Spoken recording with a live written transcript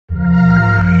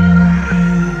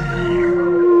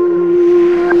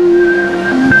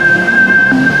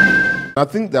I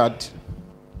think that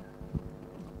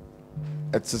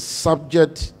it's a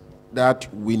subject that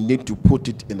we need to put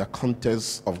it in the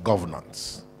context of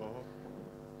governance,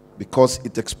 because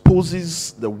it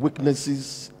exposes the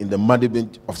weaknesses in the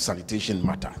management of sanitation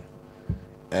matter.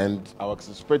 And I was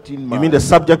expecting You mean the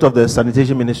subject of the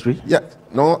sanitation ministry? Yeah,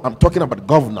 no, I'm talking about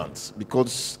governance,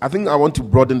 because I think I want to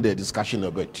broaden the discussion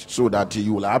a bit so that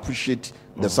you will appreciate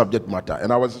the subject matter.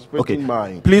 And I was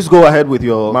expecting please go ahead with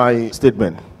your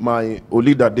statement. My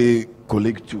Olidade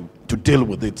colleague to deal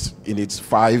with it in its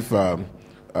 5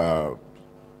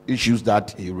 issues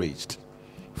that he raised.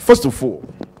 First of all,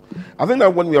 I think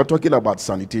that when we are talking about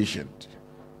sanitation,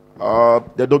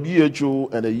 the WHO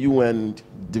and the UN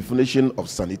definition of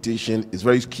sanitation is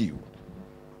very skewed.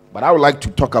 But I would like to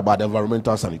talk about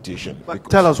environmental sanitation.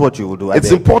 Tell us what you will do.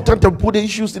 It's important to put the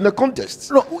issues in the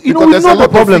context. No, we know the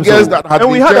problems.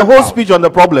 And we had a whole speech on the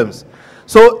problems.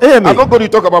 So, AMA, I'm not going to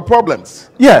talk about problems.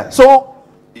 Yeah, so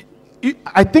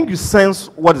I think you sense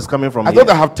what is coming from I here.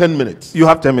 thought I have 10 minutes. You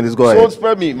have 10 minutes. Go ahead. So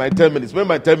spare me my 10 minutes. When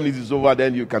my 10 minutes is over,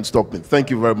 then you can stop me. Thank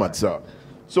you very much, sir.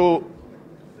 So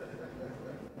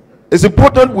it's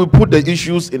important we put the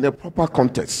issues in a proper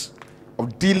context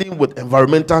of dealing with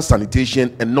environmental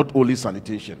sanitation and not only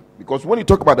sanitation. Because when you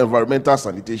talk about environmental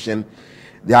sanitation,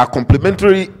 there are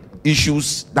complementary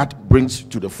issues that brings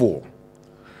to the fore.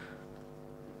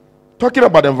 Talking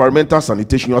about environmental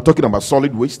sanitation, you are talking about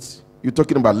solid waste, you're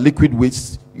talking about liquid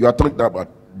waste, you are talking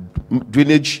about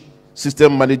drainage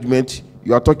system management,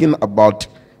 you are talking about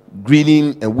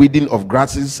greening and weeding of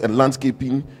grasses and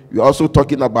landscaping, you're also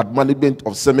talking about management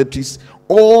of cemeteries.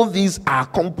 All these are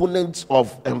components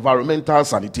of environmental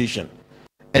sanitation.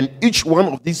 And each one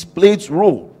of these plays a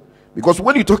role. Because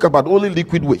when you talk about only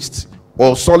liquid waste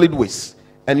or solid waste,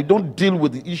 and you don't deal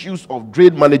with the issues of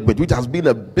drain management, which has been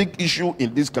a big issue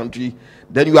in this country,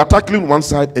 then you are tackling one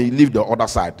side and you leave the other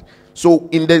side. So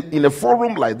in a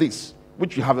forum like this,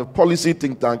 which you have a policy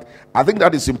think tank, I think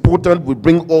that is important. We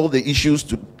bring all the issues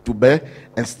to bear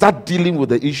and start dealing with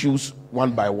the issues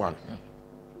one by one.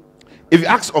 If you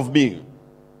ask of me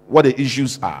what the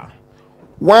issues are,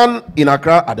 one, in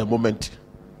Accra at the moment,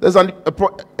 there's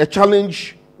a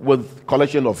challenge with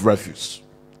collection of refuse.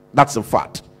 That's a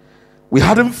fact. We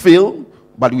hadn't failed,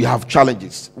 but we have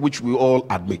challenges, which we all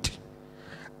admit.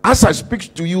 As I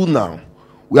speak to you now,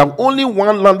 we have only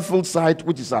one landfill site,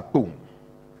 which is at Pone.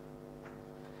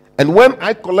 And when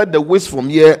I collect the waste from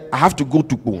here, I have to go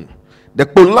to Pone. The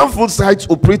Pone landfill sites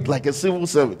operate like a civil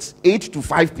service, 8 to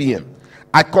 5 p.m.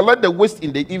 I collect the waste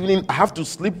in the evening, I have to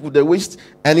sleep with the waste,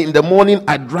 and in the morning,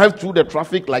 I drive through the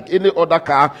traffic like any other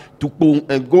car to Pone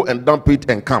and go and dump it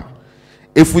and come.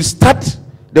 If we start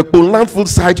the Pone landfill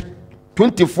site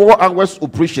 24 hours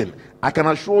operation, I can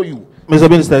assure you, Mr.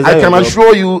 Minister, I can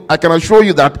assure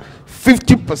you that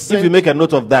 50%. If you make a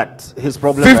note of that, his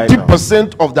problem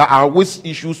 50% of our waste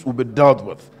issues will be dealt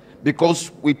with,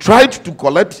 because we tried to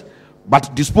collect,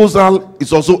 but disposal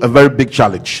is also a very big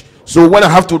challenge. So when I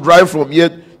have to drive from here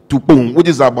to Pone, which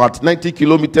is about 90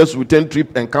 kilometers return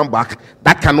trip and come back,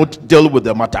 that cannot deal with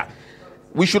the matter.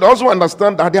 We should also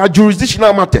understand that there are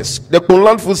jurisdictional matters. The Pone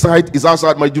landfill site is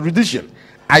outside my jurisdiction.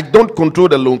 I don't control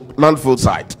the landfill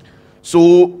site.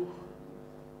 So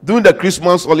during the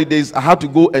Christmas holidays, I had to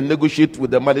go and negotiate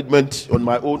with the management on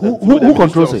my own. Who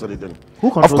controls it?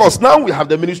 Of course, now we have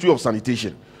the Ministry of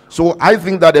Sanitation. So I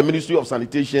think that the Ministry of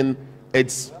Sanitation,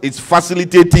 it's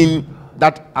facilitating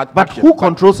that action. But who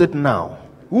controls it now?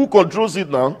 Who controls it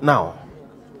now? Now.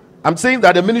 I'm saying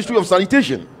that the Ministry of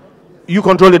Sanitation. You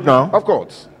control it now? Of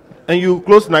course. And you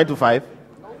close 9 to 5?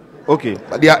 Okay.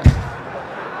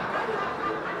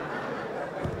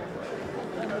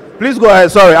 Please go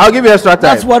ahead. Sorry, I'll give you extra time.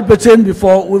 That's what pertained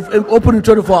before. We've opened in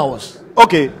 24 hours.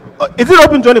 Okay. Is it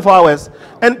open 24 hours?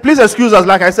 And please excuse us,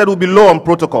 like I said, we'll be low on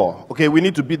protocol. Okay, we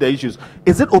need to beat the issues.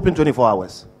 Is it open 24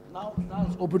 hours? Now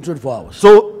it's open 24 hours.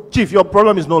 So, Chief, your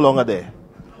problem is no longer there.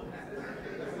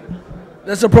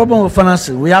 There's a problem with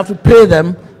financing. We have to pay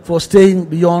them for staying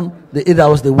beyond the 8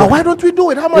 hours they work. But why don't we do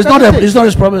it? How much it's not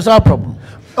his problem, it's our problem.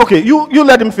 Okay, you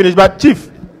let him finish, but Chief,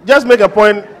 just make a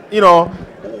point,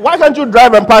 why can't you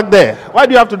drive and park there? Why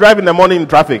do you have to drive in the morning in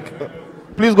traffic?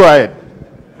 Please go ahead.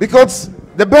 Because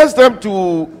the best time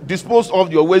to dispose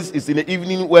of your waste is in the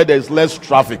evening where there's less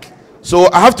traffic.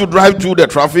 So I have to drive through the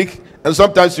traffic, and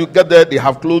sometimes you get there, they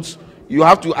have clothes. You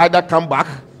have to either come back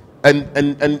and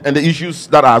the issues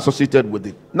that are associated with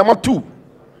it. Number 2,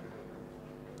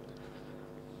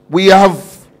 we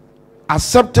have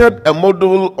accepted a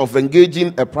model of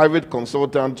engaging a private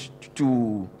consultant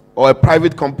or a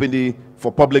private company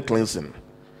for public cleansing,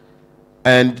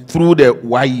 and through the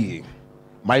YE.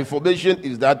 My information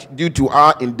is that due to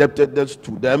our indebtedness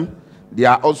to them, They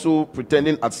are also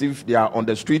pretending as if they are on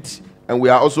the street, and we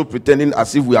are also pretending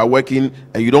as if we are working,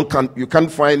 and you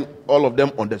can't find all of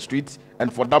them on the street.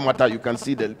 And for that matter, you can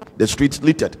see the streets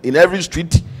littered. In every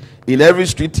street, in every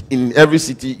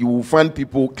city, you will find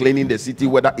people cleaning the city,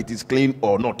 whether it is clean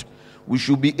or not. We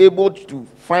should be able to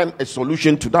find a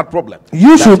solution to that problem.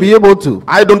 You should be able to.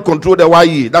 I don't control the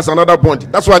YE. That's another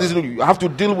point. That's why you have to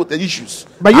deal with the issues.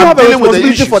 But you have a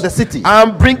responsibility for the city.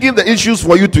 I'm bringing the issues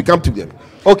for you to come to them.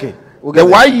 Okay. The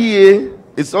YEA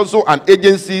is also an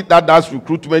agency that does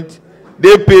recruitment.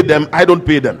 They pay them. I don't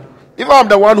pay them. If I'm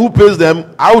the one who pays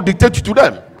them, I will dictate to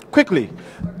them. Quickly,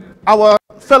 our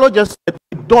fellow just said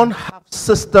we don't have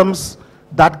systems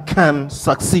that can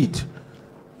succeed.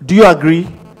 Do you agree?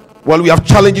 Well, we have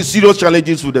challenges, serious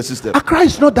challenges with the system. Accra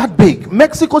is not that big.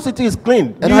 Mexico City is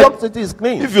clean. New York City is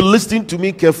clean. If you listen to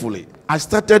me carefully, I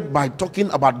started by talking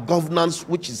about governance,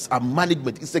 which is a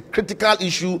management. It's a critical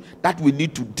issue that we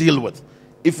need to deal with.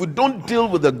 If we don't deal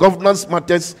with the governance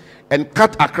matters and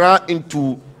cut Accra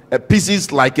into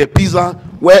pieces like a pizza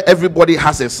where everybody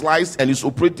has a slice and is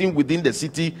operating within the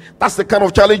city, that's the kind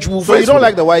of challenge we'll face. So you don't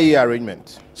like the YE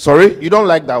arrangement? Sorry? You don't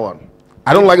like that one?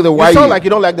 I don't like the YE. You sound like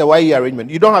you don't like the YE arrangement.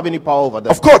 You don't have any power over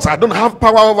them. Of course, I don't have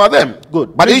power over them.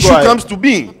 Good. But the issue comes to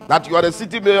me that you are the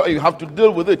city mayor, you have to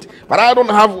deal with it. But I don't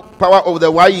have power over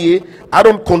the YE. I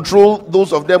don't control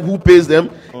those of them who pays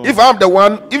them. If I'm the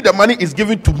one, if the money is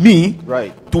given to me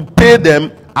to pay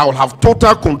them, I will have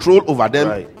total control over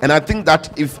them. And I think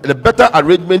that if the better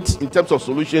arrangement in terms of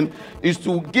solution is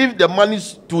to give the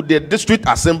monies to the district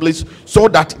assemblies so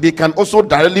that they can also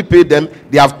directly pay them,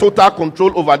 they have total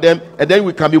control over them, and then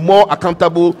we can be more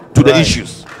accountable to the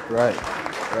issues. Right.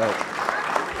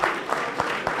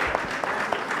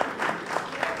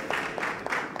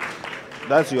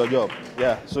 That's your job.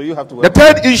 Yeah. So you have to work. The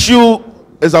third issue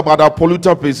is about our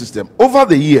polluter pay system. Over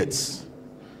the years,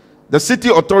 the city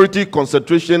authority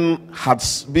concentration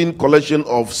has been collection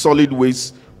of solid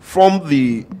waste from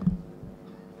the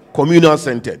communal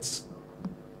centers.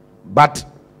 But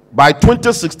by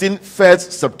 2016,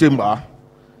 1st September,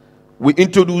 we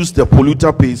introduced the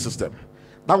polluter pay system.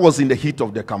 That was in the heat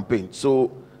of the campaign.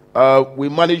 So we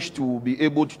managed to be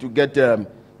able to get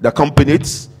the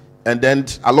companies and then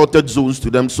allotted zones to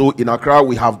them. So in Accra,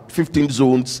 we have 15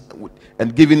 zones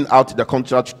and giving out the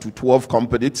contract to 12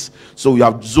 companies. So you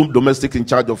have Zoom Domestic in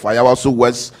charge of Ayawaso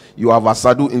West. You have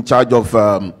Asadu in charge of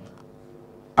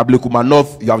Ablekuma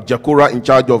North. You have Jakora in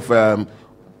charge of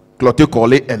Clote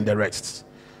Kole and the rest.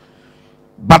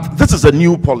 But this is a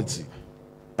new policy.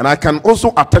 And I can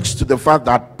also attach to the fact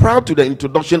that prior to the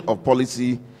introduction of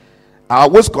policy, our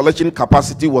waste collection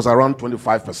capacity was around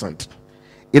 25%.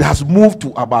 It has moved to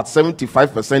about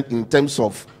 75% in terms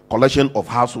of collection of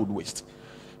household waste.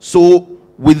 So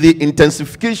with the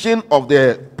intensification of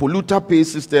the polluter pay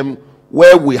system,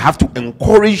 where we have to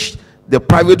encourage the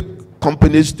private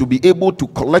companies to be able to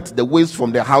collect the waste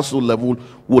from the household level,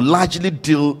 will largely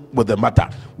deal with the matter.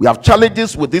 We have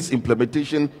challenges with this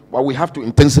implementation, but we have to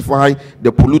intensify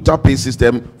the polluter pay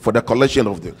system for the collection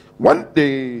of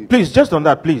the Please, just on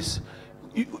that, please.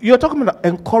 You're talking about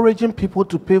encouraging people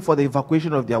to pay for the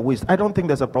evacuation of their waste. I don't think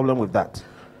there's a problem with that.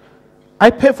 I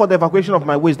pay for the evacuation of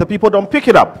my waste. The people don't pick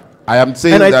it up. I am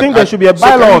saying and I think there should be a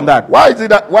bylaw on that. Why is it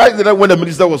that when the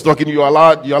minister was talking, you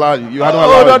allowed, you had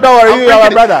no no, don't worry, you are my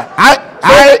brother.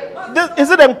 Is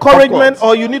it encouragement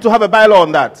or you need to have a bylaw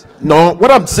on that? No,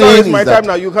 what I'm saying is my time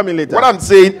now, you come in later. What I'm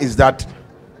saying is that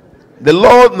the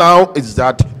law now is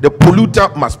that the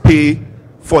polluter must pay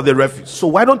for the refuse. So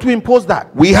why don't we impose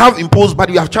that? We have imposed, but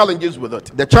we have challenges with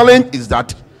it. The challenge is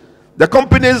that the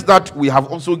companies that we have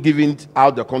also given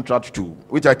out the contract to,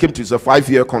 which I came to, is a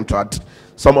 5-year contract.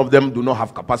 Some of them do not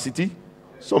have capacity.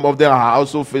 Some of them are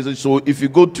also facing. So if you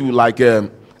go to like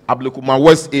Ablekuma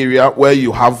West area, where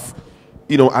you have,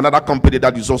 another company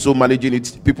that is also managing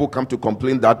it, people come to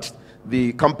complain that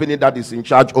the company that is in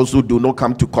charge also do not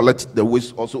come to collect the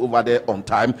waste also over there on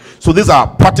time. So these are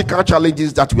practical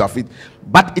challenges that we have faced.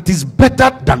 But it is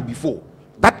better than before.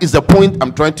 That is the point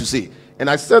I'm trying to say. And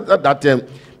I said that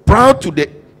prior to the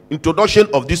introduction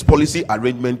of this policy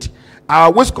arrangement,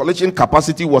 our waste collection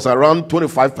capacity was around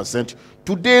 25%.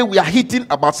 Today, we are hitting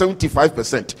about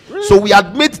 75%. Really? So we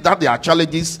admit that there are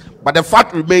challenges, but the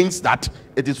fact remains that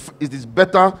it is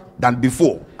better than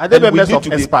before. Are they members of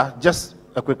ESPA? Just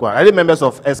a quick one. Are they members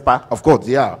of ESPA? Of course,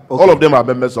 yeah. Okay. All of them are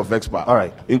members of ESPA. All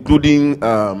right. Including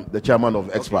the chairman of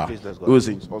ESPA, who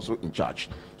is also in charge.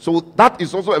 So that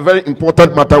is also a very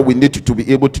important matter we need to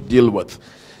be able to deal with.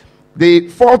 The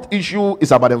fourth issue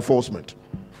is about enforcement,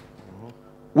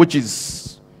 which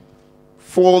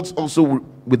falls also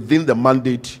within the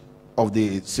mandate of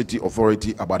the city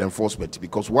authority about enforcement,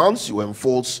 because once you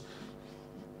enforce,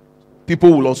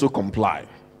 people will also comply.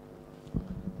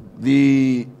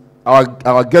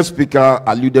 Our guest speaker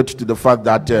alluded to the fact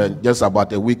that just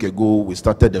about a week ago we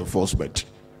started enforcement.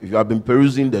 If you have been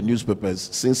perusing the newspapers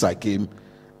since I came,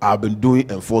 I've been doing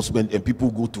enforcement, and people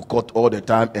go to court all the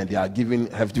time and they are giving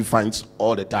hefty fines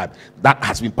all the time. That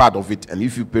has been part of it, and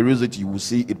if you peruse it, you will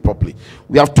see it properly.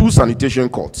 We have 2 sanitation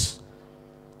courts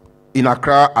in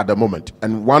Accra at the moment,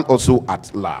 and one also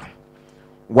at La.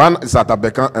 One is at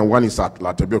Abeka and one is at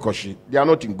Latebekoshi. They are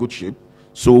not in good shape,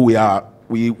 so we've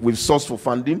sourced for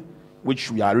funding,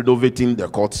 which we are renovating the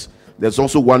courts. There's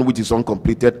also one which is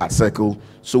uncompleted at Circle.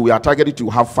 So we are targeted to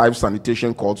have 5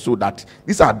 sanitation courts, so that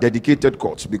these are dedicated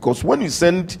courts. Because when we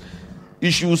send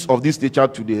issues of this nature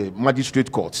to the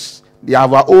magistrate courts, they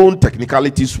have our own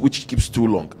technicalities which keeps too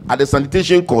long. At the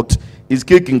sanitation court, it's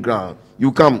cake in ground.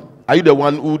 You come, are you the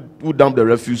one who dumped the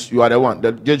refuse? You are the one.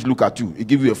 The judge look at you, he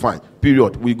give you a fine.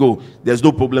 Period. We go. There's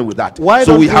no problem with that.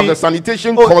 So we have a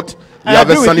sanitation court. We have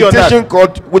a sanitation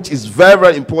court, which is very,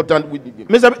 very important.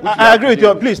 I agree with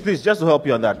you. Please, just to help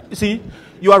you on that. You see,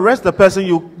 you arrest the person,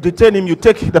 you detain him, you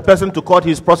take the person to court,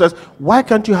 his process. Why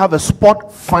can't you have a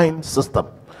spot fine system?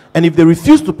 And if they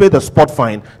refuse to pay the spot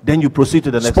fine, then you proceed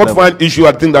to the next level. Spot fine issue,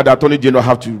 I think that the Attorney General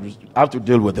have to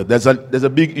deal with it. There's a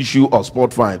big issue of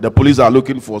spot fine. The police are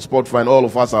looking for spot fine. All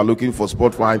of us are looking for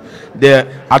spot fine. The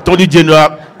Attorney General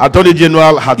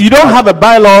has. You don't have a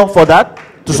bylaw for that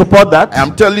to support that.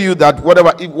 I'm telling you that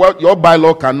your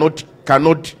bylaw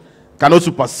cannot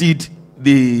supersede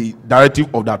the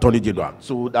directive of the Attorney General.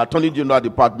 So the Attorney General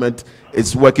Department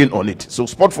is working on it. So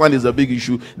spot fine is a big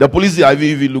issue. The police are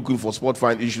even looking for spot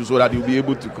fine issues so that you'll be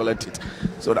able to collect it.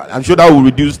 So that I'm sure that will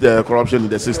reduce the corruption in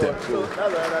the system.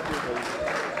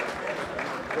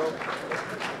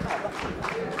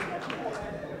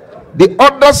 The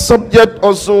other subject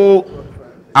also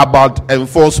about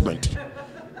enforcement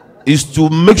is to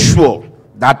make sure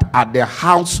that at the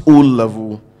household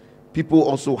level, people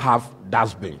also have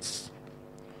dustbins.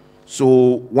 So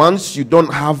once you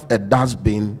don't have a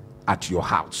dustbin at your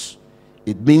house,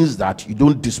 it means that you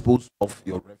don't dispose of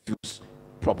your refuse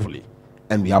properly.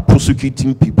 And we are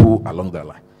prosecuting people along that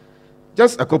line.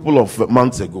 Just a couple of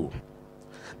months ago,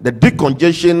 the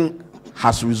decongestion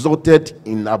has resulted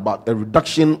in about a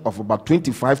reduction of about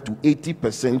 25 to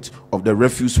 80% of the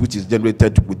refuse which is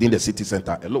generated within the city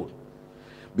center alone.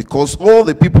 Because all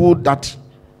the people that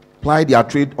ply their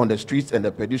trade on the streets and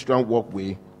the pedestrian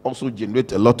walkway also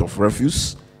generate a lot of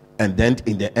refuse, and then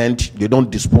in the end they don't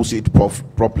dispose it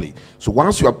properly. So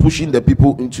once you are pushing the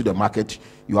people into the market,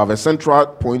 you have a central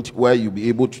point where you'll be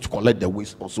able to collect the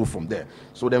waste also from there.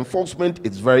 So the enforcement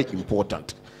is very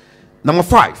important. Number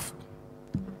 5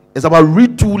 is about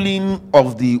retooling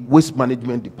of the waste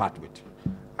management department.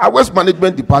 Our waste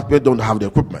management department don't have the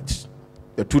equipment,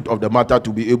 the truth of the matter,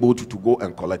 to be able to go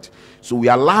and collect. So we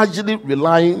are largely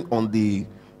relying on the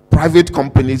private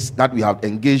companies that we have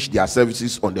engaged their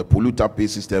services on the polluter pay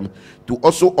system to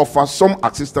also offer some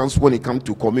assistance when it comes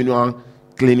to communal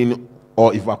cleaning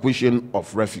or evacuation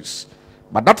of refuse.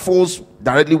 But that falls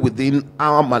directly within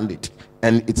our mandate,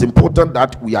 and it's important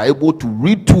that we are able to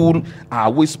retool our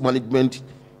waste management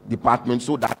department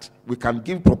so that we can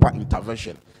give proper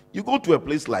intervention. You go to a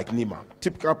place like Nima,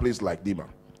 typical place like Nima,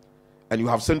 and you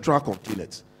have central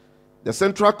containers. The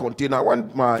central container, when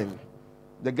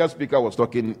the guest speaker was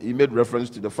talking, he made reference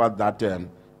to the fact that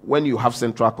when you have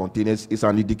central containers, it's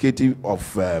an indicative of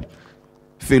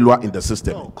failure in the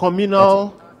system. No,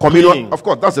 communal, of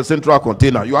course, that's a central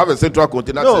container. You have a central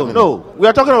container. No, we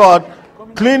are talking about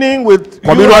cleaning with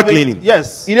communal cleaning.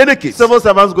 Yes. In any case, civil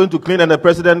servants going to clean and the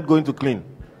president going to clean.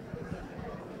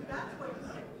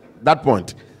 That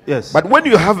point. Yes. But when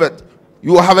you have it,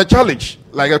 you have a challenge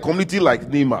like a community like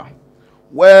Nima,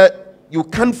 where you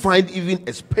can't find even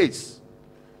a space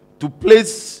to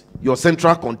place your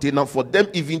central container for them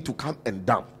even to come and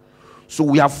dump. So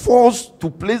we are forced to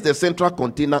place the central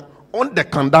container on the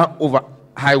Kanda over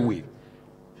highway.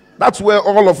 That's where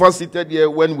all of us seated here,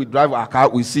 when we drive our car,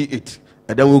 we see it.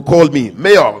 And then we'll call me,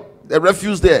 Mayor, the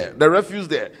refuse there, the refuse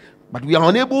there. But we are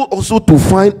unable also to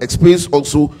find a space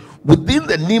also within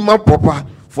the Nima proper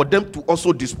for them to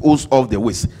also dispose of the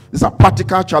waste. These are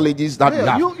practical challenges that we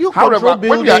have. However,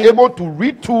 when we are able to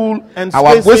retool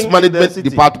our waste management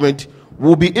department,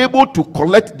 we'll be able to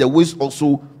collect the waste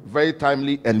also very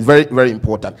timely and very, very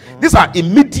important. These are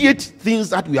immediate things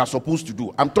that we are supposed to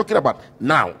do. I'm talking about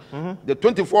now. The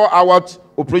 24-hour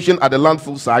operation at the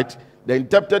landfill site, the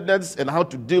indebtedness and how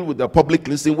to deal with the public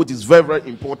cleansing, which is very, very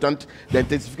important, the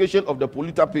intensification of the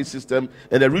polluter pay system,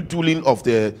 and the retooling of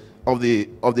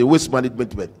the waste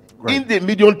management. Right. In the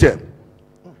medium term,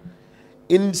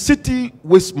 in city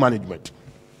waste management,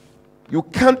 you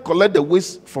can't collect the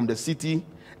waste from the city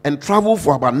and travel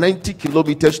for about 90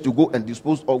 kilometers to go and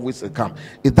dispose of waste and come.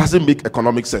 It doesn't make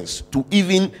economic sense to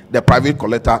even the private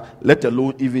collector, let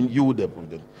alone even you, the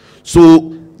problem.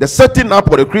 So the setting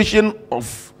up or the creation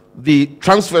of the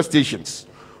transfer stations,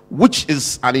 which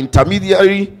is an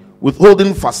intermediary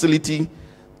withholding facility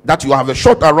that you have a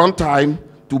short around time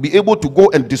to be able to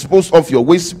go and dispose of your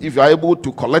waste if you are able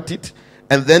to collect it,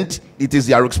 and then it is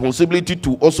their responsibility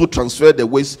to also transfer the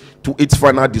waste to its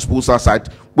final disposal site,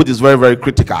 which is very, very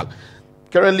critical.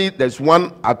 Currently, there's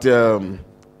one at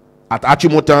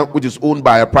Achimota, which is owned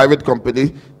by a private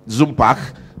company, Zoom Park.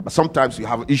 But sometimes you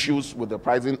have issues with the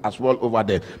pricing as well over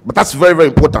there. But that's very, very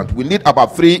important. We need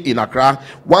about 3 in Accra.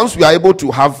 Once we are able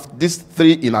to have these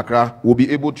 3 in Accra, we'll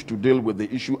be able to deal with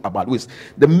the issue about waste.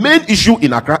 The main issue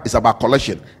in Accra is about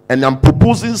collection. And I'm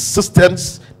proposing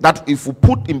systems that if we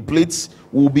put in place,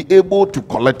 we'll be able to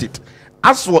collect it.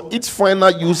 As for its final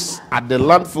use at the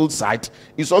landfill site,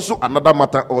 it's also another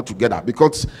matter altogether.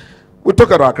 Because we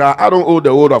talk about Accra, I don't own the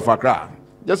whole of Accra.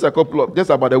 Just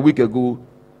about a week ago,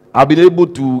 I've been able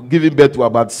to give birth to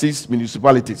about 6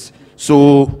 municipalities.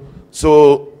 So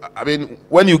I mean,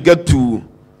 when you get to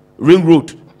Ring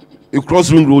Road, you cross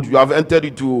Ring Road, you have entered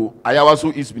into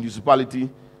Ayawaso East Municipality,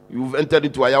 you've entered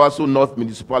into Ayawaso North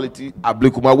Municipality,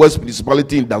 Ablekuma West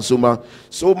Municipality in Dansoma.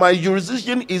 So my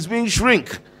jurisdiction is being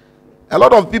shrink. A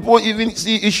lot of people even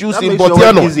see issues in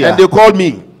Botiano and they call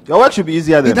me. Your work should be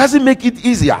easier then. It doesn't make it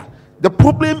easier. The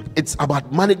problem, it's about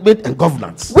management and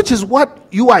governance, Which is what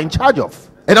you are in charge of.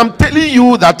 and I'm telling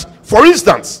you that, for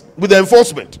instance, with the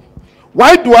enforcement,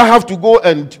 why do I have to go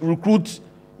and recruit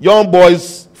young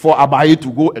boys for Abaye to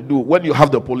go and do when you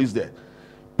have the police there?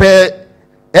 Per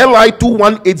LI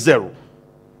 2180,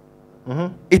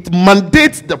 it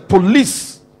mandates the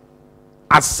police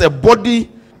as a body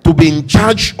to be in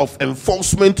charge of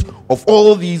enforcement of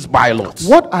all these bylaws.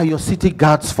 What are your city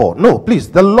guards for? No, please.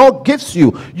 The law gives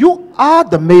you. You are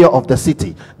the mayor of the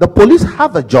city. The police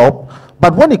have a job,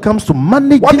 but when it comes to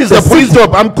managing What is the police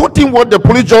job? I'm quoting what the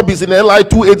police job is in LI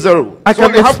 280. I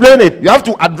can explain it. You have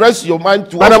to address your mind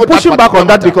to. And I'm pushing back on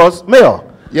that because, Mayor,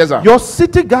 yes, sir. your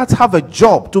city guards have a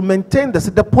job to maintain the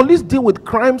city. The police deal with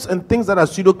crimes and things that are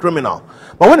pseudo-criminal.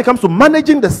 But when it comes to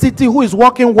managing the city, who is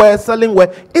working where, selling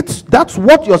where, that's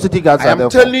what your city guards are there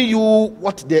for. I'm telling you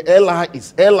what the LI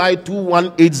is. LI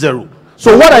 2180.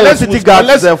 So what are your city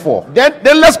guards there for? Then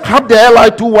let's scrap the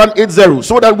LI 2180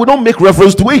 so that we don't make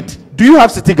reference to it. Do you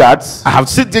have city guards? I have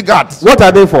city guards. What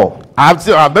are they for? I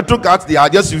have metro guards. They are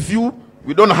just a few.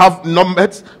 We don't have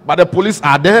numbers, but the police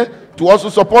are there to also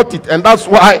support it, and that's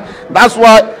why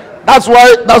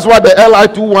the LI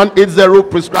 2180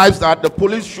 prescribes that the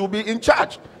police should be in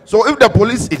charge. So if the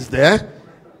police is there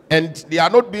and they are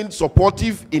not being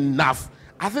supportive enough,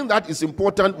 I think that is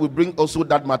important. We bring also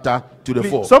that matter to the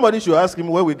fore. Somebody should ask him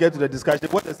when we get to the discussion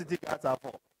what the city guards are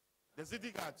for. The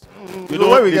city guards. You know,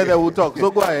 when we get there, we'll talk. So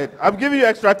go ahead. I'm giving you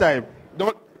extra time.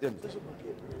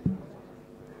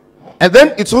 And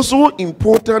then it's also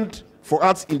important for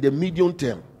us in the medium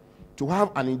term to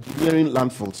have an engineering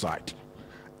landfill site.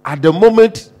 At the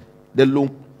moment, the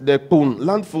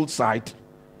landfill site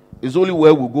is only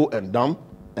where we go and dump,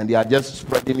 and they are just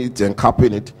spreading it and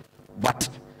capping it. But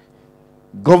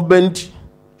government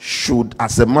should,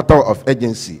 as a matter of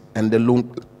urgency, and the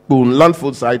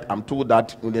landfill site, I'm told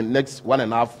that in the next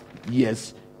 1.5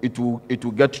 years, it will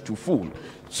get to full.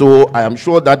 So I am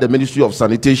sure that the Ministry of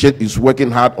Sanitation is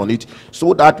working hard on it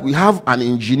so that we have an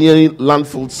engineering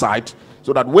landfill site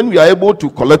so that when we are able to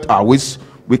collect our waste,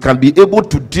 we can be able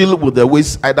to deal with the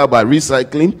waste either by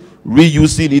recycling,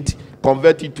 reusing it,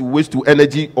 convert it to waste to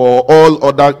energy, or all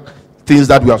other things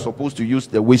that we are supposed to use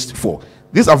the waste for.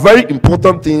 These are very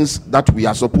important things that we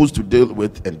are supposed to deal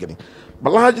with and getting.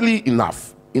 But largely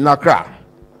enough, in Accra,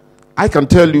 I can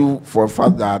tell you for a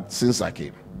fact that since I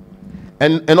came,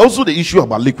 and also the issue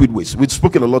about liquid waste, we've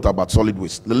spoken a lot about solid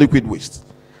waste, the liquid waste.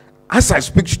 As I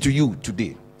speak to you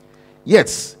today,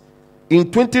 yes, in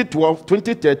 2012,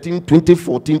 2013,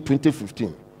 2014,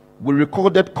 2015, we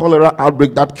recorded cholera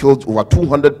outbreak that killed over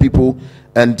 200 people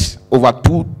and over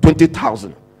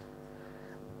 20,000.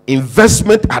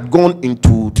 Investment had gone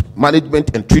into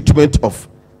management and treatment of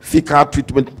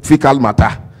fecal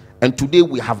matter, and today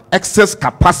we have excess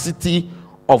capacity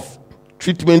of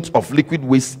treatment of liquid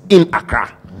waste in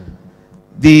Accra.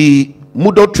 The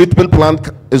Mudo treatment plant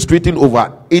is treating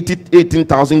over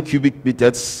 18,000 cubic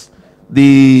meters.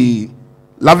 The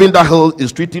Lavender Hill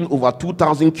is treating over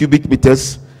 2,000 cubic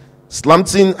meters.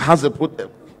 Slanting has a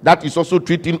that is also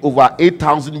treating over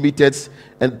 8,000 meters.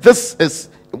 And this is,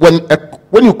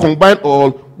 when you combine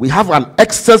all, we have an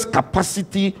excess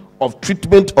capacity of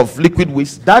treatment of liquid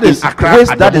waste that is in Accra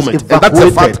waste at that the is moment. evacuated.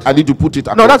 And that's a fact. I need to put it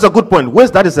across. No, that's a good point.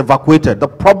 Waste that is evacuated. The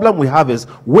problem we have is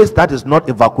waste that is not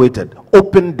evacuated.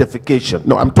 Open defecation.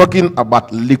 No, I'm talking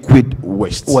about liquid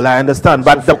waste. Well, I understand,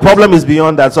 but the problem is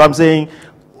beyond that. So I'm saying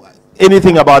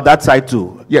anything about that side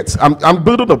too. Yes, I'm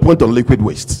building a point on liquid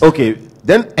waste. Okay.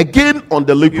 Then again on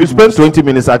the liquid You spent waste. 20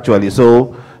 minutes actually.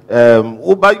 So,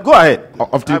 but go ahead.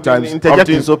 Oftentimes,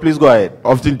 interjecting. So please go ahead.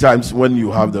 Oftentimes, when you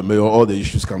have the mayor, all the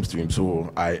issues comes to him.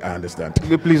 So I understand.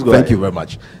 Please go Thank ahead. you very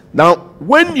much. Now,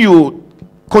 when you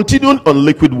continue on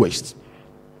liquid waste,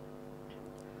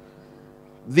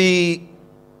 the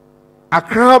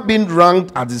Accra being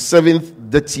ranked as the 7th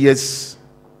dirtiest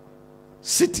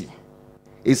city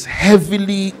is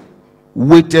heavily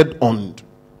weighted on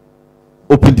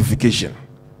open defecation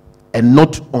and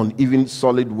not on even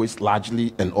solid waste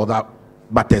largely and other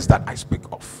matters that I speak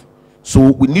of.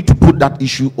 So we need to put that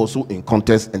issue also in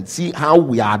context and see how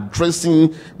we are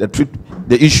addressing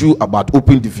the issue about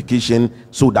open defecation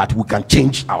so that we can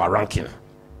change our ranking.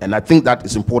 And I think that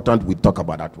is important we talk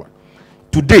about that one.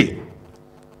 Today,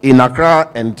 in Accra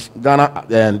and Ghana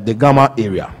and the Gama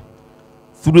area,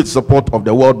 through the support of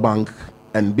the World Bank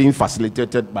and being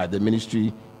facilitated by the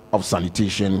Ministry of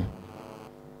Sanitation,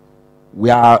 we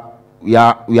are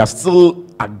still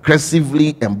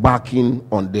aggressively embarking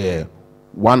on the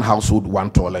one household, one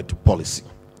toilet policy.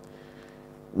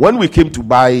 When we came to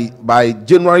by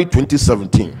January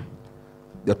 2017,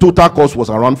 the total cost was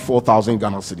around 4,000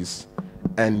 Ghana cedis,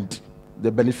 and the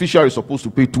beneficiary is supposed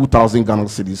to pay 2,000 Ghana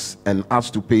cedis and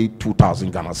us to pay 2,000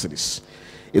 Ghana cedis.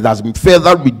 It has been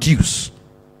further reduced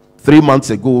 3 months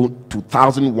ago to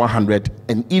 1,100,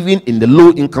 and even in the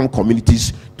low-income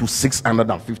communities to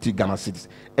 650 Ghana cedis.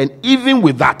 And even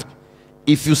with that,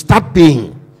 if you start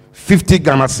paying 50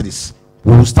 Ghana cedis,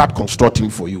 we will start constructing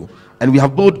for you. And we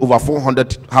have built over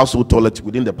 400 household toilets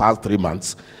within the past 3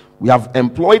 months. We have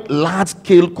employed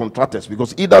large-scale contractors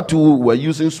because either two were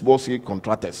using small-scale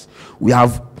contractors. We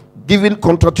have given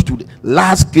contract to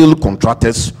large-scale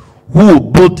contractors who will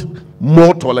build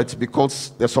more toilets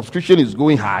because the subscription is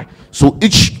going high. So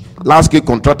each large-scale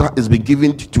contractor has been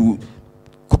given to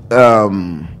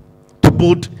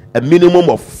build a minimum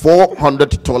of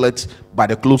 400 toilets by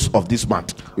the close of this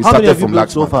month. We How many started have you from built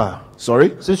last so month. far?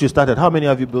 Sorry? Since you started, how many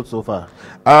have you built so far?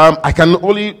 I can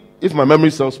only, if my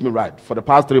memory serves me right, for the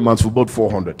past 3 months, we built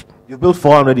 400. You built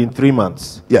 400 in 3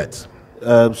 months. Yes.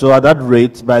 So at that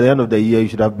rate, by the end of the year, you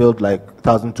should have built like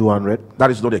 1,200. That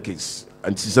is not the case.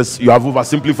 And she says, you have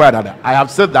oversimplified that. I have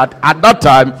said that at that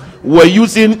time, we're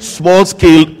using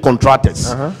small-scale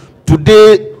contractors.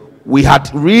 Today, we had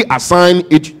reassigned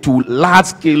it to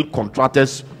large-scale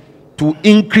contractors to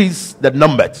increase the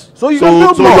numbers. So you can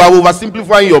build so more. you are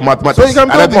oversimplifying your mathematics. So you can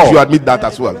and I build think more. you admit that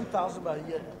as well.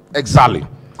 Exactly.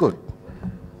 Good.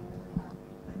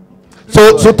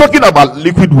 So talking about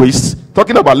liquid waste,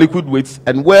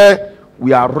 and where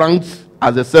we are ranked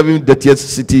as the 7th dirtiest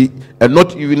city, and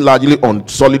not even largely on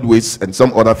solid waste and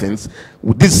some other things,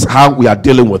 this is how we are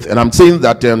dealing with. And I'm saying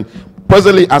that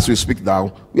presently, as we speak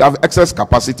now, we have excess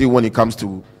capacity when it comes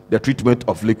to the treatment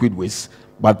of liquid waste,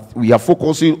 but we are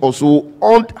focusing also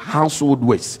on household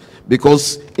waste,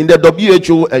 because in the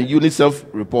WHO and UNICEF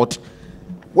report,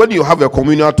 when you have a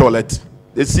communal toilet,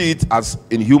 they see it as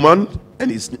inhuman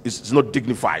and it's not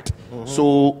dignified.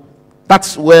 So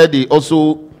that's where they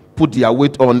also put their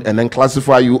weight on and then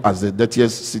classify you as the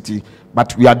dirtiest city.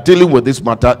 But we are dealing with this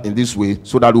matter in this way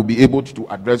so that we'll be able to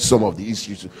address some of the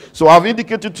issues. So I've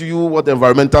indicated to you what the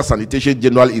environmental sanitation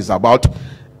generally is about.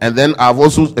 And then I've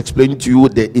also explained to you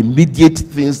the immediate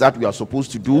things that we are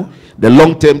supposed to do, the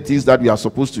long-term things that we are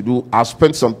supposed to do. I've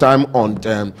spent some time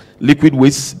on liquid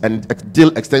waste and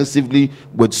deal extensively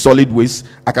with solid waste.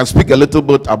 I can speak a little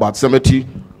bit about cemetery.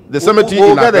 The cemetery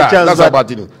we'll in get a Accra, chance, that's but-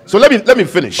 about it. So let me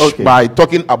finish Okay. by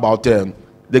talking about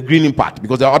the greening part,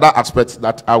 because there are other aspects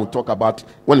that I will talk about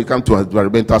when it comes to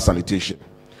environmental sanitation.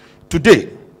 Today,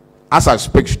 as I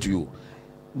speak to you,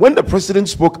 when the president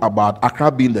spoke about Accra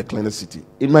being the cleanest city,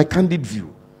 in my candid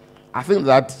view, I think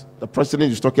that the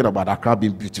president is talking about Accra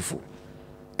being beautiful.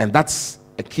 And that's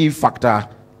a key factor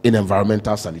in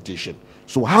environmental sanitation.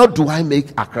 So how do I make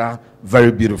Accra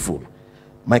very beautiful?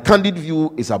 My candid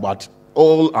view is about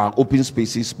all our open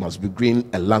spaces must be green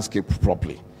and landscaped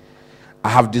properly. I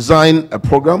have designed a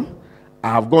program. I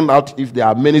have gone out. If there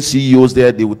are many CEOs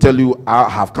there, they will tell you I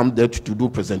have come there to do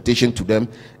presentation to them,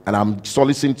 and I'm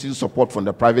soliciting support from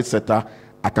the private sector.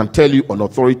 I can tell you on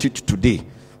authority today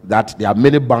that there are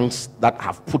many banks that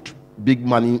have put big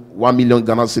money, 1 million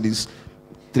Ghana cedis,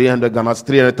 300 Ghana,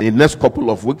 300. In the next couple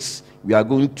of weeks, we are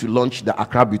going to launch the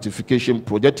Accra Beautification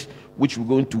Project, which we're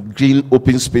going to green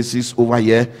open spaces over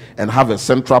here and have a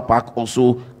central park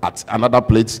also at another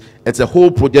place. It's a whole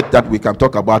project that we can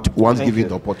talk about once given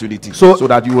the opportunity, so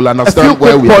that you will understand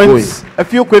where we are going. A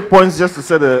few quick points just to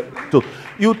say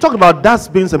you talk about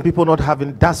dustbins and people not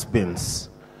having dustbins.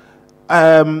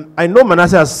 I know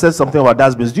Manasseh has said something about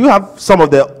dustbins. Do you have some of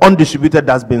the undistributed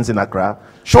dustbins in Accra?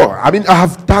 Sure. I mean, I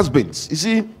have dustbins. You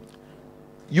see,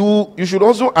 you should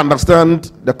also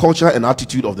understand the culture and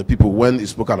attitude of the people when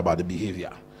it's spoken about the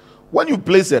behavior. When you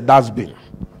place a dustbin,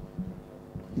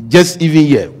 just even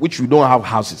here, which we don't have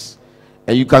houses,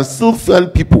 and you can still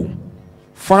find people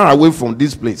far away from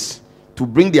this place to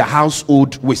bring their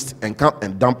household waste and come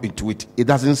and dump into it, it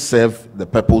doesn't serve the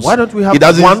purpose. Why don't we have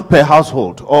one per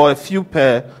household or a few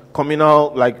per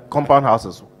communal, like compound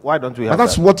houses? Why don't we have that?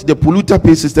 That's what the polluter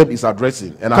pay system is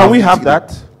addressing. And can we have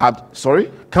that?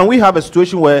 Sorry? Can we have a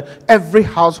situation where every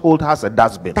household has a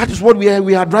dustbin? That is what we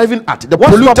are driving at. The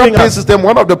polluter pay system,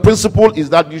 one of the principles is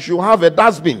that you should have a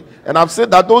dustbin. And I've said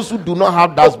that those who do not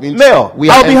have dustbins, Mayor, I'll be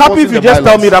happy if you just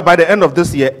tell me that by the end of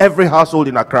this year, every household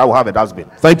in Accra will have a dustbin.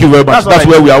 Thank you very much. That's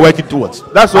where we are working towards.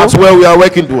 That's where we are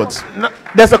working towards. No,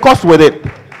 there's a cost with it.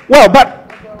 Well, but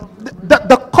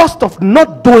the cost of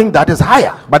not doing that is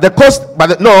higher. But the cost,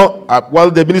 well,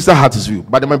 the minister had his view.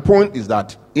 But my point is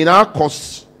that in our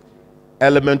cost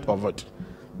element of it,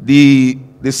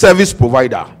 the service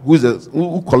provider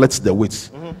who collects the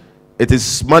waste, it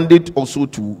is mandate also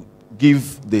to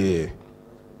give the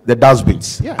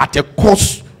dustbins at a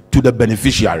cost to the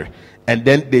beneficiary, and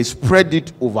then they spread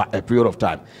it over a period of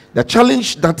time. The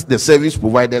challenge that the service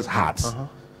providers had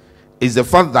is the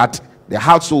fact that the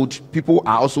household people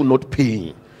are also not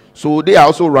paying, so they are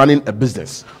also running a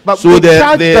business. But so they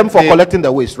charge them for collecting the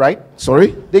waste, right? Sorry,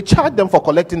 they charge them for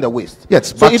collecting the waste.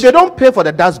 Yes. So if they don't pay for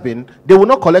the dustbin, they will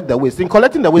not collect the waste. In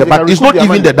collecting the waste, but it's not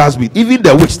even the dustbin, even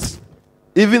the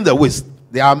waste.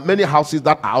 There are many houses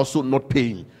that are also not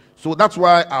paying. So that's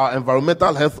why our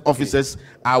environmental health officers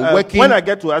are working. When I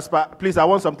get to ASPA, please, I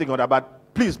want something on that.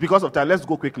 But please, because of time, let's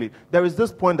go quickly. There is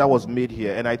this point that was made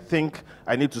here, and I think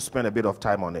I need to spend a bit of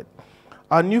time on it.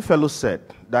 Our new fellow said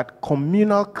that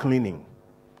communal cleaning,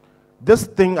 this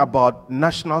thing about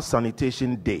National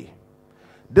Sanitation Day,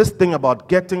 this thing about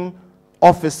getting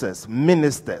officers,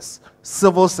 ministers,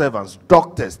 civil servants,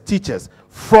 doctors, teachers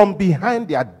from behind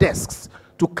their desks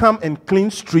to come and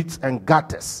clean streets and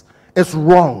gutters is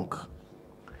wrong.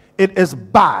 It is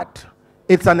bad.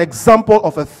 It's an example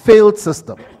of a failed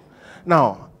system.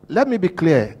 Now, let me be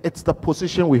clear. It's the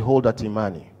position we hold at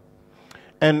IMANI.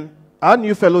 And our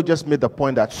new fellow just made the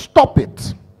point that stop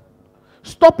it.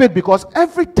 Stop it, because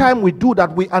every time we do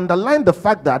that, we underline the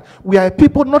fact that we are a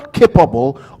people not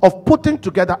capable of putting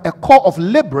together a corps of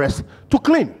laborers to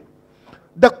clean.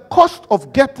 The cost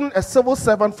of getting a civil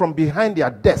servant from behind their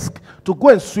desk to go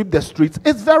and sweep the streets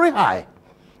is very high.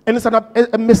 And it's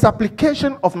a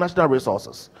misapplication of national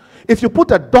resources. If you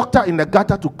put a doctor in the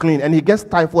gutter to clean and he gets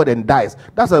typhoid and dies,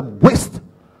 that's a waste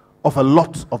of a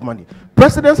lot of money.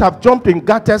 Presidents have jumped in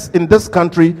gutters in this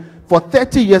country for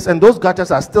 30 years and those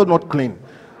gutters are still not clean.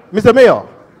 Mr. Mayor,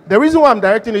 the reason why I'm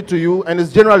directing it to you and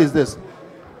it's general is this.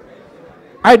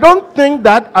 I don't think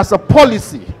that as a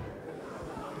policy,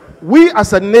 we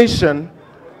as a nation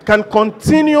can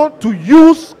continue to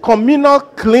use communal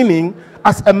cleaning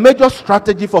as a major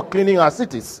strategy for cleaning our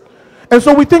cities. And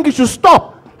so we think it should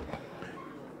stop.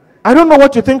 I don't know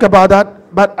what you think about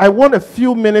that, but I want a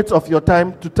few minutes of your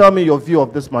time to tell me your view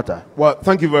of this matter. Well,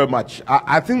 thank you very much.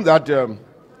 I think that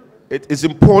it is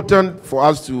important for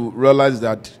us to realize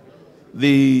that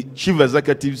the chief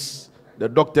executives, the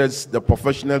doctors, the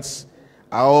professionals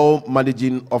are all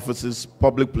managing offices,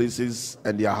 public places,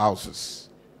 and their houses.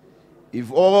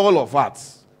 If all of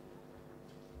us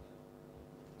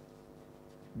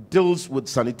deals with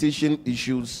sanitation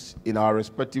issues in our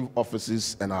respective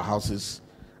offices and our houses,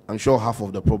 I'm sure half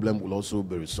of the problem will also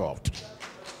be resolved.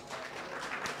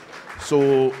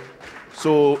 So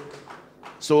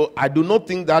I do not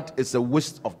think that it's a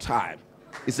waste of time.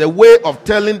 It's a way of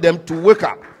telling them to wake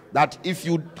up. That if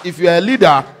you're a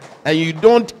leader and you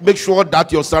don't make sure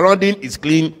that your surrounding is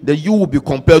clean, then you will be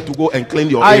compelled to go and clean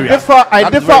your area. I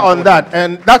differ on that,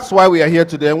 and that's why we are here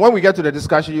today. And when we get to the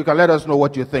discussion, you can let us know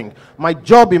what you think. My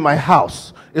job in my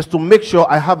house is to make sure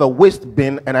I have a waste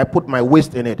bin and I put my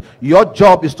waste in it. Your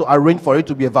job is to arrange for it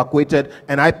to be evacuated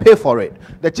and I pay for it.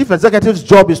 The chief executive's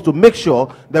job is to make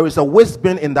sure there is a waste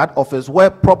bin in that office where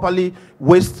properly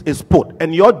waste is put.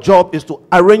 And your job is to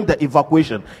arrange the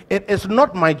evacuation. It is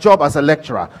not my job as a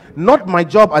lecturer, not my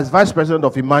job as vice president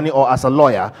of IMANI or as a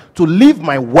lawyer to leave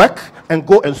my work and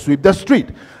go and sweep the street.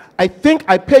 I think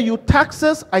I pay you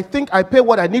taxes. I think I pay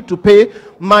what I need to pay.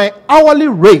 My hourly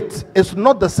rate is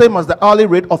not the same as the hourly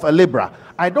rate of a laborer.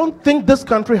 I don't think this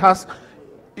country has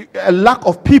a lack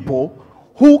of people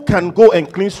who can go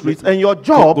and clean streets, and your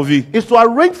job is to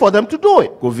arrange for them to do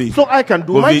it. So I can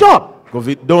do my job.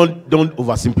 Don't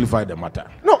oversimplify the matter.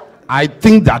 No. I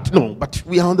think that, no, but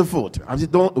we are on the vote. I mean,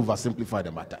 don't oversimplify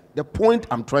the matter. The point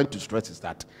I'm trying to stress is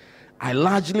that I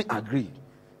largely agree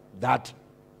that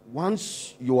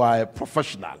once you are a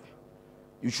professional,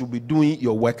 you should be doing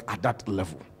your work at that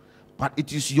level. But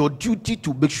it is your duty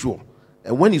to make sure,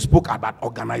 and when you spoke about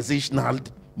organizational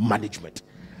management,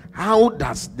 how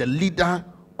does the leader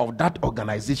of that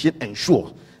organization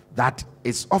ensure that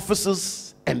its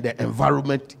offices and the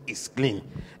environment is clean?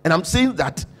 And I'm saying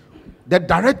that the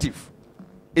directive,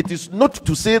 it is not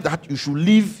to say that you should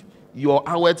leave your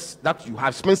hours, that you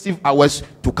have expensive hours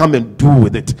to come and do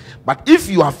with it. But if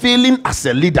you are failing as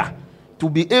a leader to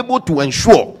be able to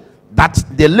ensure that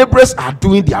the laborers are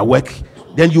doing their work,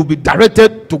 then you'll be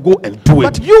directed to go and do it.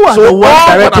 But you are the one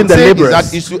directing the laborers.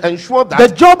 That is to ensure that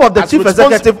the job of the chief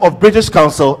executive of British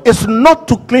Council is not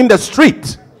to clean the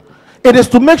street. It is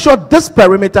to make sure this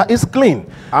perimeter is clean.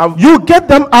 You get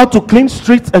them out to clean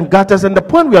streets and gutters, and the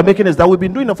point we are making is that we've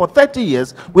been doing it for 30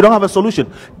 years. We don't have a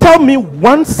solution. Tell me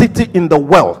one city in the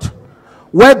world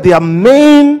where their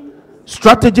main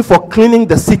strategy for cleaning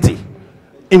the city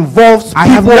involves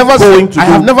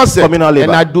never said, communal labor.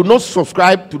 And I do not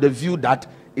subscribe to the view that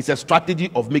it's a strategy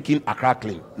of making Accra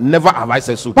clean. Never have I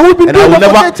said so. But we've been doing it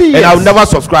for 30 years. And I will never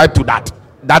subscribe to that.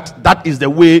 That is the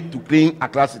way to clean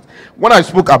Accra City. When I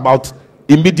spoke about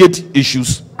immediate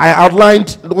issues, I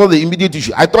outlined all the immediate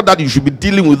issues. I thought that you should be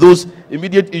dealing with those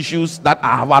immediate issues that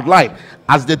I have outlined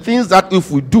as the things that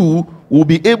if we do, we'll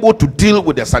be able to deal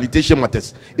with the sanitation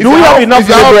matters. Do we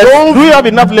have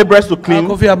enough laborers to clean?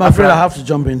 Kofi, I'm afraid I have to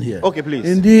jump in here. Okay, please.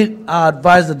 Indeed, I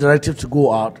advise the directive to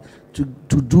go out to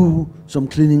do some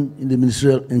cleaning in the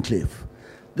ministerial enclave.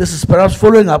 This is perhaps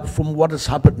following up from what has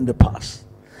happened in the past.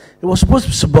 It was supposed to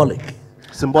be symbolic.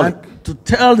 And to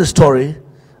tell the story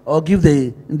or give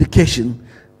the indication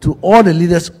to all the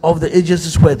leaders of the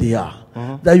agencies where they are,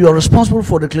 that you are responsible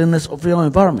for the cleanliness of your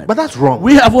environment. But that's wrong.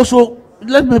 We have also,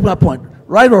 let me make my point.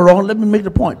 Right or wrong, let me make the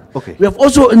point. Okay. We have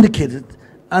also indicated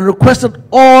and requested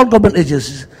all government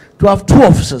agencies to have two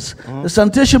officers, the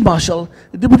sanitation marshal,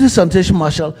 the deputy sanitation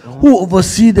marshal, who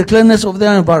oversee the cleanliness of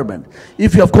their environment.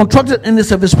 If you have contracted any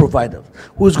service provider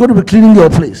who is going to be cleaning your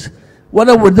place,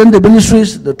 whether within the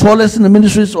ministries, the toilets in the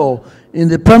ministries, or in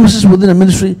the premises within the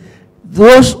ministry,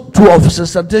 those two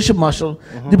officers, sanitation marshal,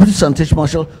 deputy sanitation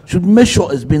marshal, should make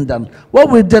sure it's being done. What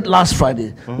we did last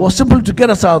Friday was simply to get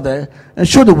us out there and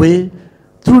show the way,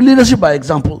 through leadership by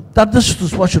example, that this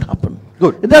is what should happen.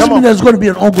 Good. It doesn't mean there's going to be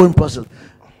an ongoing process.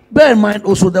 Bear in mind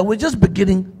also that we're just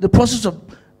beginning the process of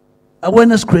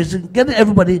awareness creation, getting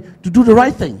everybody to do the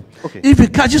right thing. Okay. If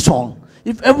it catches on,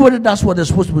 if everybody does what they're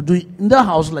supposed to be doing in their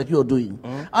house like you're doing,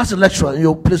 as a lecturer in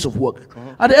your place of work,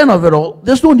 at the end of it all,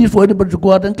 there's no need for anybody to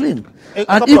go out and clean.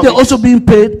 And if they're also being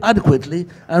paid adequately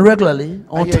and regularly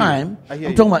on time,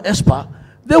 I'm talking about ESPA,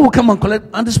 they will come and collect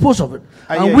and dispose of it.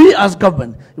 And we as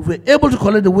government, if we're able to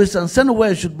collect the waste and send it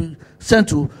where it should be sent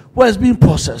to, where it's being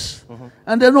processed,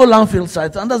 and there are no landfill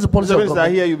sites, and that's the policy of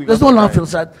government. There's no landfill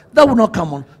site, that will not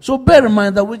come on. So bear in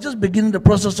mind that we're just beginning the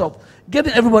process of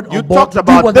getting everybody on board. You talked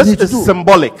about this is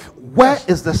symbolic. Where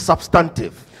is the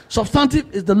substantive?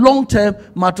 Substantive is the long-term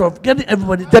matter of getting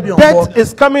everybody to be on board. The bet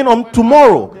is coming on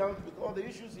tomorrow.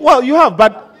 Well, you have,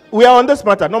 but we are on this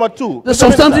matter. Number two. The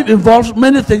substantive involves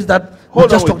many things that we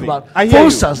just talked about. For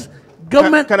instance,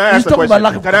 government is talking about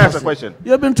lack of capacity. Can I ask a question?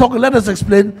 You have been talking, let us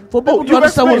explain for people to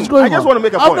understand what is going on. I just want to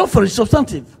make a point. I'm not for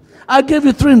substantive. I gave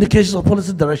you 3 indications of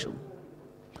policy direction.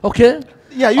 Okay?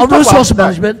 Yeah, you talk resource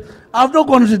management. I've not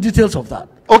gone into the details of that.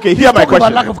 Okay, here my question.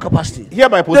 About lack of capacity. Here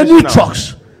my position. The new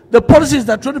trucks. The policy is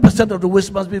that 20% of the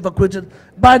waste must be evacuated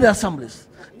by the assemblies.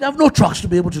 They have no trucks to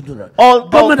be able to do that.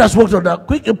 Government has worked on that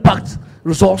quick impact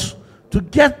resource to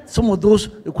get some of those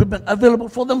equipment available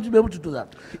for them to be able to do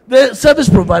that. The service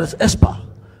providers, ESPA,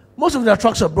 most of their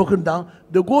trucks are broken down.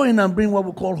 They go in and bring what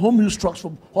we call home use trucks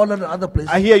from Holland and other places.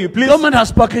 I hear you. Please. Government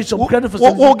has packaged some credit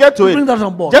facilities. We'll get to it. Bring that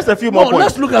on board. Just a few more points.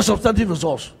 Let's look at substantive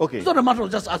results. Okay. It's not a matter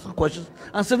of just asking questions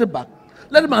and send it back.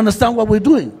 Let them understand what we're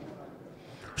doing.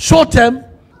 Short term,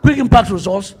 quick impact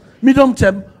results, medium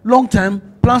term, long term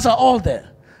plans are all there.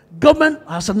 Government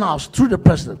has announced through the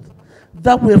president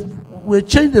that we've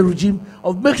changed the regime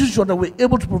of making sure that we're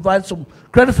able to provide some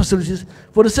credit facilities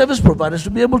for the service providers to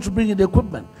be able to bring in the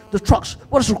equipment, the trucks,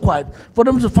 what is required for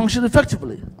them to function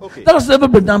effectively. Okay. That has never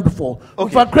been done before. Okay.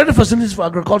 We've had credit facilities for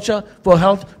agriculture, for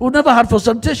health, we've never had for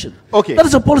sanitation. Okay. That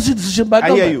is a policy decision by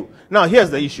government. I hear you. Now, here's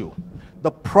the issue.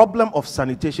 The problem of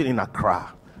sanitation in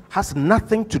Accra has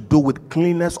nothing to do with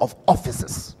cleanliness of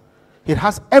offices. It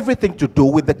has everything to do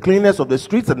with the cleanliness of the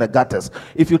streets and the gutters.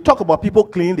 If you talk about people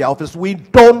cleaning their office, we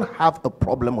don't have a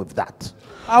problem with that.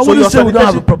 I wouldn't say we don't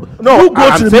have a problem. No, you go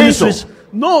I'm to the saying ministries. so.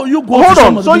 No, you go Hold to some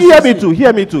on. of So the hear me ministries. too.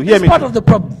 Hear me too. Hear It's me part too. of the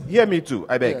problem. Hear me too.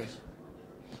 I beg. Yes.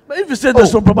 But if you say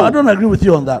there's no problem, I don't agree with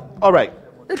you on that. All right.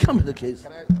 It can't be the case.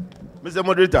 Mr.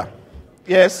 Moderator,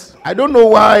 Yes. I don't know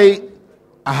why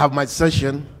I have my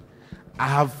session. I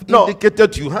have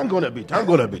indicated to you. Hang on a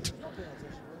bit.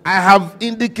 I have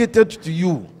indicated to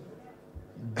you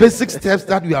basic steps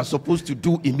that we are supposed to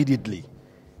do immediately.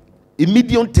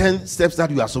 Immediate 10 steps that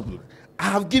we are supposed to do. I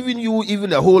have given you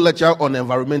even a whole lecture on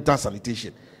environmental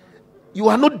sanitation. You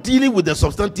are not dealing with the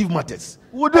substantive matters.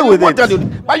 We'll deal with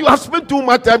it. But you have spent too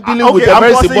much time dealing Okay, with the I'm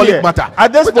very pausing symbolic here. matter.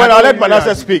 At this Which point, I I'll don't let really Manasseh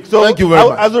agree. speak. So, Thank you very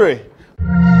much. Azure.